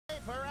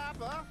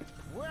Parappa,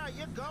 where are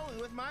you going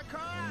with my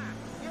car?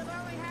 You've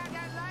only had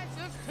that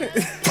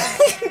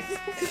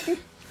license.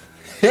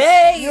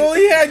 Hey! You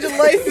only had your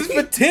license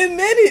for 10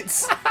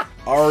 minutes.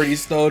 Already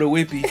stole the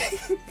whippy.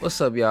 What's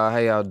up, y'all? How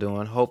y'all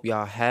doing? Hope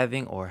y'all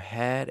having or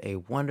had a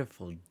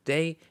wonderful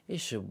day.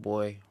 It's your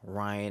boy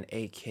Ryan,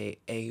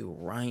 aka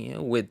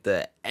Ryan with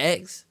the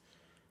X.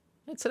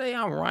 And today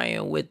I'm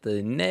Ryan with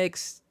the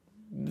next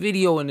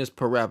video in this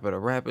Parappa the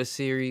Rapper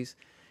series.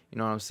 You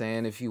know what I'm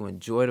saying? If you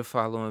enjoy the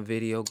following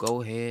video,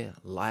 go ahead,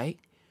 like,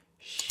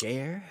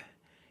 share.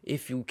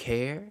 If you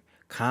care,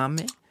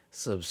 comment,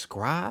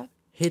 subscribe,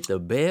 hit the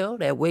bell.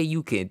 That way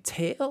you can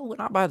tell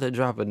when I'm about to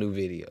drop a new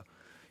video.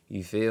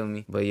 You feel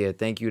me? But yeah,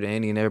 thank you to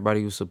any and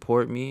everybody who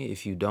support me.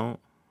 If you don't,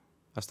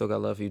 I still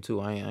got love for you too.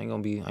 I ain't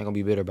gonna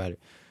be bitter about it.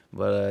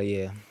 But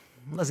yeah,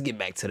 let's get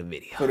back to the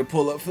video. For the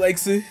pull-up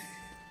flexing.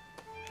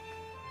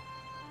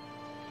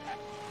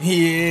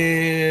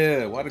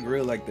 Yeah, why the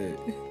grill like that?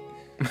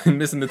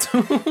 Missing the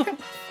tune.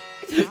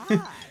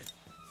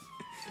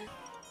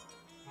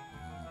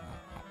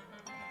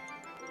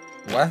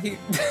 Why he's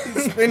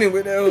spinning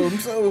with that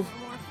himself?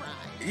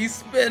 He's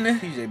spinning.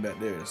 PJ back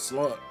there,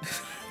 slot.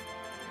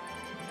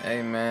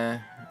 Hey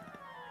man,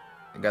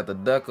 I got the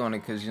duck on it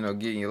because you know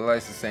getting your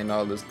license ain't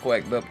all this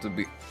quacked up to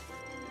be.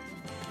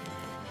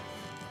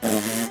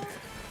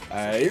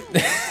 Alright.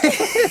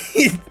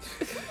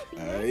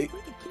 Alright.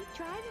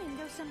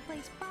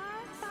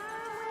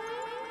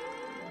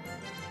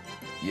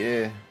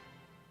 Yeah.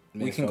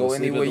 Man, we can go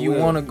anywhere you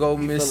want to go,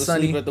 Miss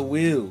Sunny. At the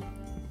wheel.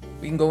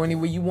 We can go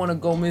anywhere you want to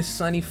go, Miss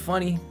Sunny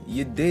Funny.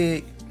 You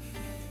dig?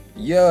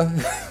 Yeah.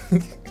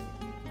 Is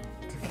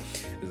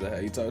that how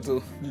you talk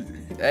to her?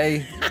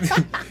 Hey.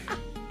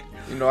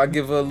 You know, I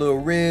give her a little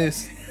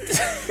wrist.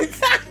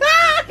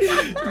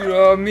 You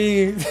know what I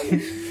mean?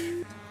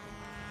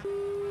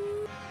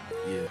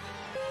 Yeah.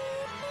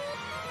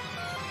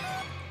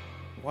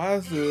 Why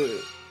is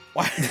it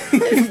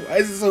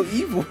so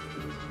evil?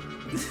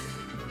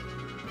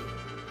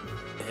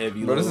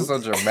 Heavy Bro, this is so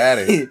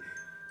dramatic.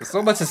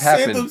 So much has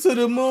happened. Sent them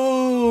to the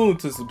moon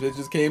till some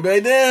pictures came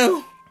back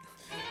down.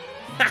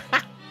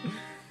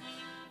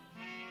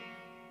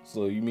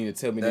 So you mean to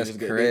tell me that's they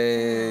just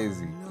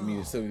crazy? You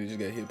mean to tell me they just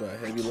got hit by a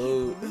heavy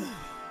load?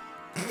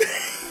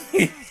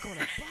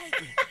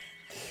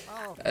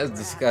 That's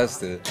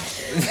disgusting.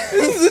 This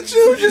is a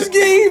children's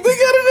game. They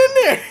got it in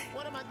there.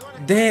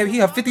 Damn, he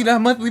got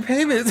 $59 monthly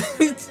payments.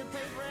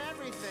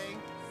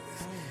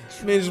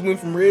 Man just went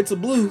from red to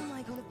blue.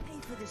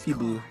 He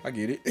blue. I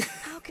get it.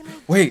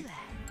 Wait,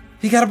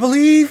 he gotta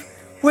believe.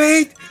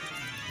 Wait.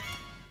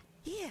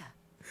 Yeah.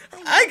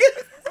 I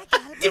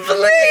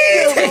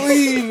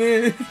believe,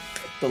 man.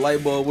 The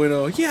light bulb went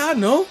on. Yeah, I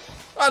know.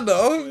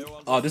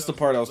 Oh, this is the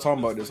part I was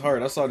talking about. This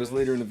hard. I saw this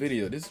later in the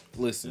video.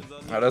 Listen.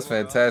 Oh, that's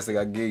fantastic.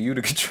 I give you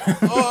the control.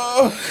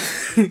 Oh.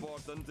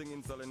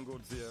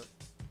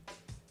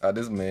 Oh,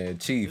 this man,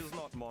 Chief.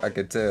 I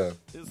could tell.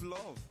 So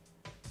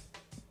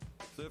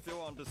if you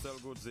want to sell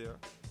goods here,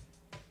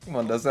 You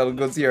want to sell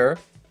goods here?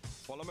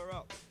 follow me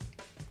around.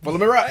 Follow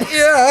me right.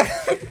 Yeah.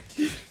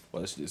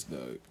 Watch this,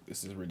 dog.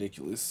 This is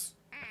ridiculous.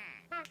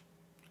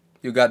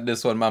 You got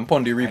this one, man.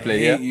 Pondy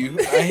replay, I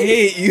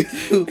hate you.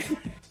 Ooh.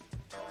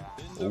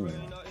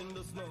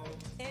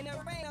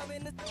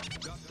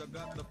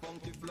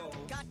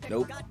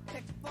 Nope.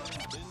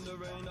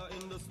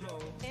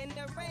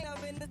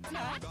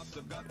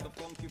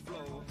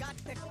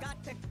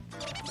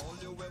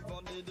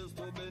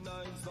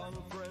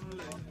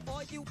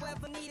 All you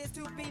ever need is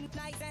to be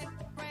nice and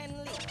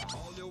friendly.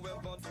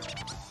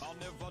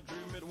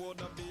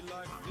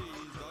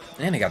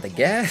 And they got the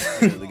gas.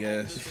 The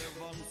gas.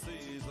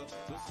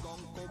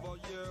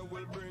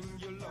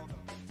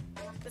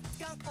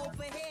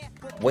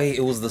 Wait,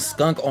 it was the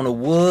skunk on the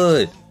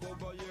wood.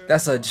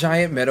 That's a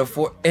giant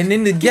metaphor. And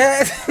then the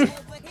gas.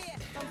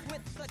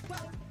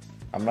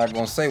 I'm not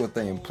gonna say what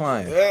they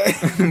implying.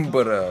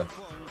 But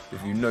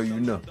if you know, you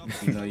know.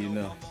 If you know, you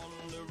know.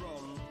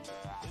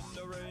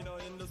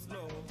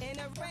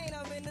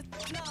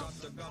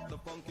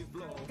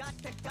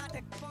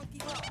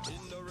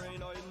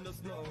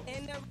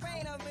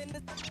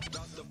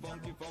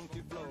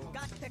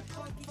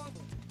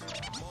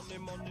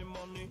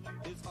 Money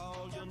is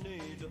all you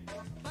need.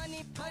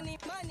 Money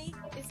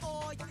is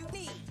all you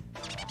need.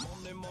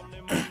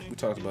 We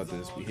talked about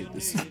this. We hit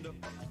this.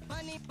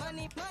 Money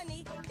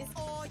is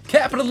all you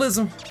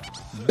Capitalism.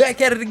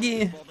 Back at it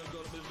again.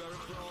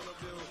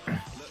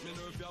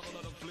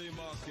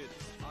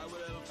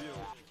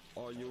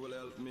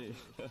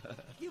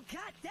 You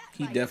got that.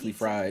 He definitely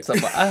fried.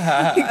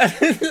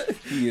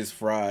 He is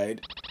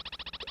fried.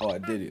 Oh, I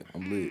did it.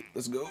 I'm lit.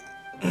 Let's go.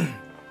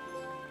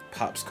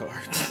 Pops card.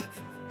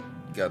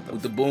 Got the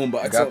With the boom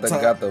box. got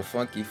the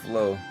funky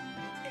flow.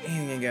 And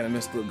he ain't got a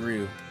messed up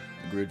grill.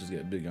 The grill just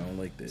got big. I don't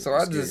like that.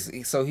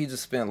 So he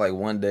just spent like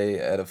one day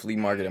at a flea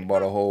market and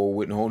bought a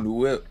whole new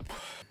whip.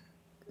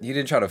 He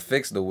didn't try to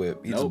fix the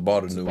whip. He just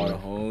bought a new one. Bought a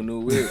whole new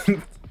whip.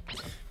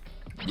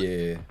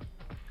 Yeah.